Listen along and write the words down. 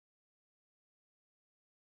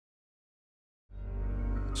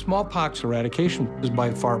Smallpox eradication is by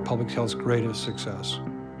far public health's greatest success.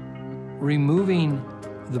 Removing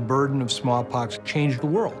the burden of smallpox changed the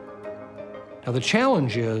world. Now the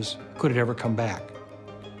challenge is, could it ever come back?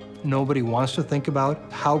 Nobody wants to think about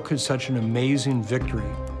how could such an amazing victory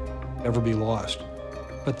ever be lost.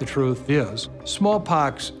 But the truth is,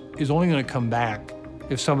 smallpox is only going to come back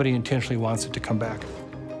if somebody intentionally wants it to come back.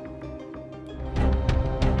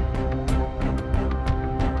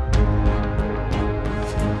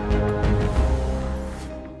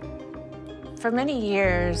 For many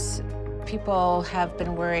years, people have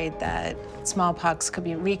been worried that smallpox could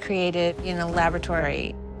be recreated in a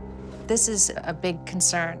laboratory. This is a big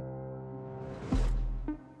concern.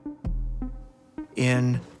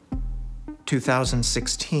 In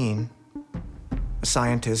 2016, a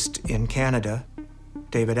scientist in Canada,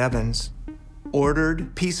 David Evans,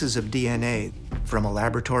 ordered pieces of DNA from a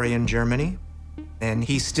laboratory in Germany, and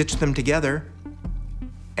he stitched them together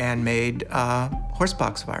and made a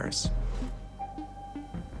horsepox virus.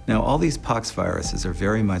 Now, all these pox viruses are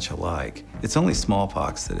very much alike. It's only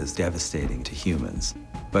smallpox that is devastating to humans.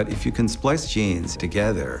 But if you can splice genes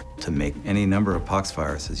together to make any number of pox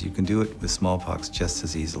viruses, you can do it with smallpox just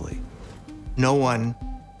as easily. No one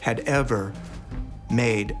had ever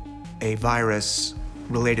made a virus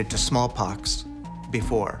related to smallpox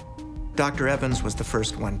before. Dr. Evans was the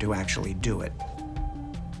first one to actually do it.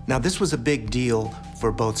 Now, this was a big deal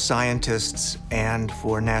for both scientists and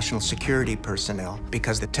for national security personnel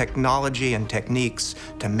because the technology and techniques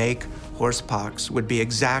to make horsepox would be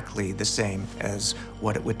exactly the same as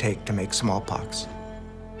what it would take to make smallpox.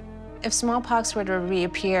 If smallpox were to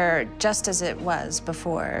reappear just as it was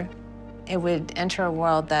before, it would enter a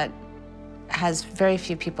world that has very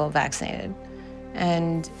few people vaccinated,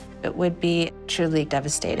 and it would be truly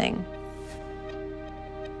devastating.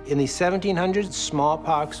 In the 1700s,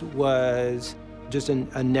 smallpox was just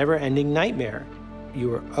a never-ending nightmare. You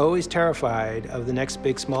were always terrified of the next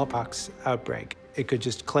big smallpox outbreak. It could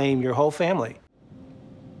just claim your whole family.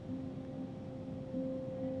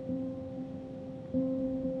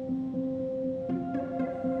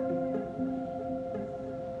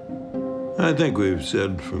 I think we've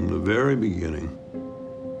said from the very beginning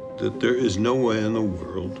that there is no way in the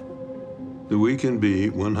world that we can be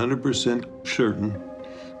 100% certain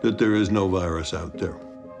that there is no virus out there,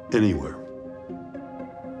 anywhere.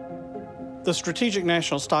 The Strategic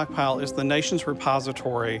National Stockpile is the nation's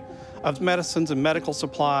repository of medicines and medical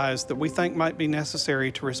supplies that we think might be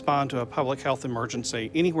necessary to respond to a public health emergency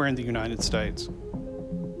anywhere in the United States.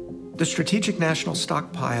 The Strategic National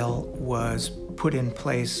Stockpile was put in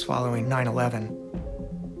place following 9/11.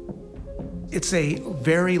 It's a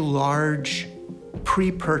very large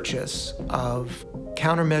pre-purchase of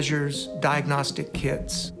countermeasures, diagnostic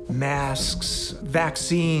kits, masks,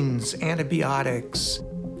 vaccines, antibiotics,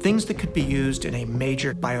 things that could be used in a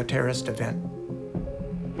major bioterrorist event.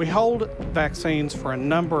 We hold vaccines for a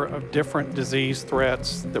number of different disease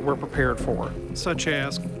threats that we're prepared for, such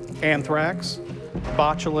as anthrax,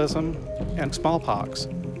 botulism, and smallpox.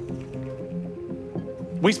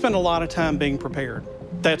 We spend a lot of time being prepared.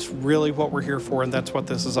 That's really what we're here for, and that's what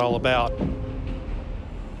this is all about.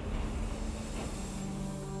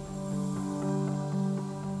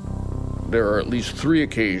 There are at least 3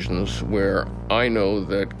 occasions where I know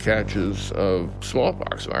that catches of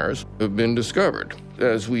smallpox virus have been discovered,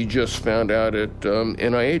 as we just found out at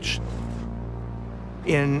NIH.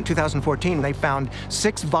 In 2014, they found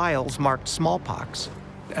 6 vials marked smallpox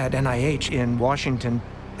at NIH in Washington,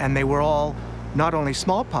 and they were all not only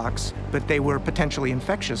smallpox, but they were potentially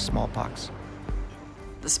infectious smallpox.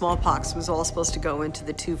 The smallpox was all supposed to go into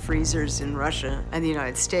the 2 freezers in Russia and the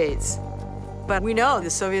United States. But we know the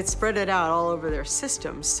Soviets spread it out all over their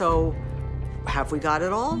system, so have we got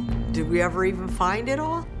it all? Did we ever even find it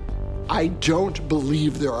all? I don't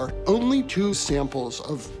believe there are only 2 samples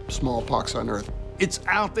of smallpox on Earth. It's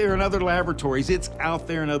out there in other laboratories. It's out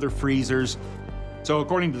there in other freezers. So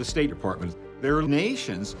according to the State Department, there are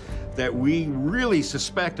nations that we really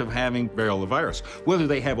suspect of having burial the virus, whether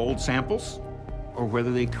they have old samples or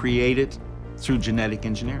whether they create it through genetic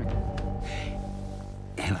engineering.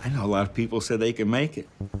 And I know a lot of people said they can make it.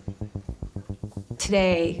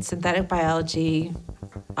 Today, synthetic biology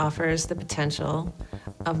offers the potential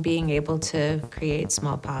of being able to create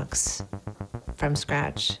smallpox from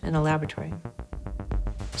scratch in a laboratory.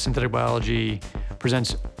 Synthetic biology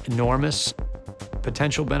presents enormous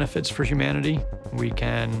potential benefits for humanity. We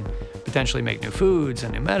can potentially make new foods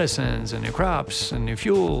and new medicines and new crops and new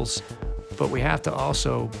fuels, but we have to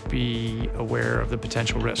also be aware of the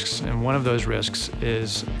potential risks. And one of those risks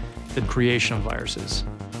is the creation of viruses.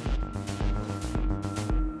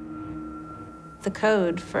 the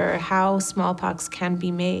code for how smallpox can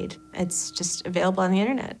be made. It's just available on the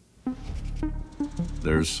internet.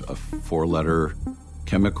 There's a 4-letter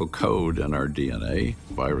chemical code in our DNA.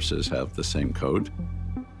 Viruses have the same code.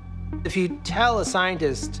 If you tell a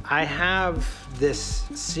scientist, I have this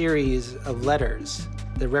series of letters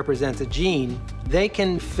that represents a gene, they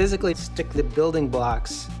can physically stick the building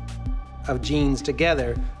blocks of genes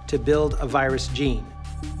together to build a virus gene.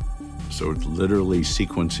 So it's literally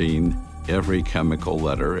sequencing every chemical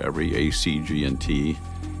letter, every A, C, G, and T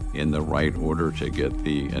in the right order to get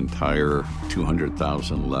the entire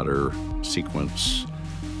 200,000 letter sequence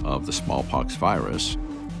of the smallpox virus.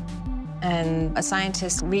 And a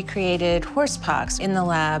scientist recreated horsepox in the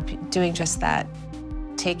lab doing just that,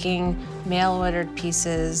 taking mail-ordered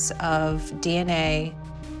pieces of DNA,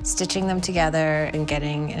 stitching them together, and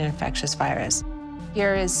getting an infectious virus.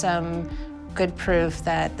 Here is some good proof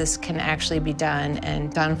that this can actually be done,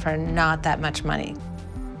 and done for not that much money.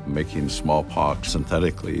 Making smallpox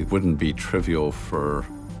synthetically wouldn't be trivial for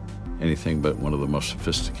anything but one of the most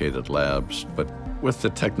sophisticated labs. But with the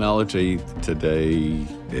technology today,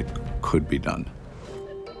 it could be done.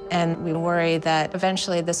 And we worry that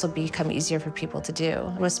eventually this will become easier for people to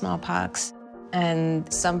do with smallpox.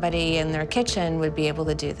 And somebody in their kitchen would be able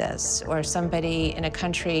to do this, or somebody in a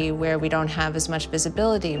country where we don't have as much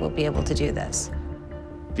visibility will be able to do this.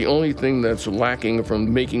 The only thing that's lacking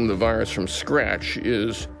from making the virus from scratch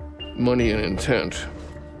is money and intent.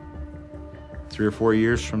 3 or 4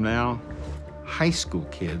 years from now, high school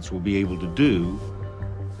kids will be able to do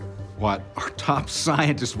what our top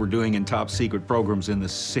scientists were doing in top secret programs in the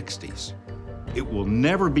 60s. It will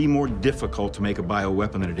never be more difficult to make a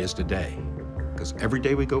bioweapon than it is today, because every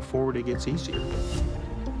day we go forward, it gets easier.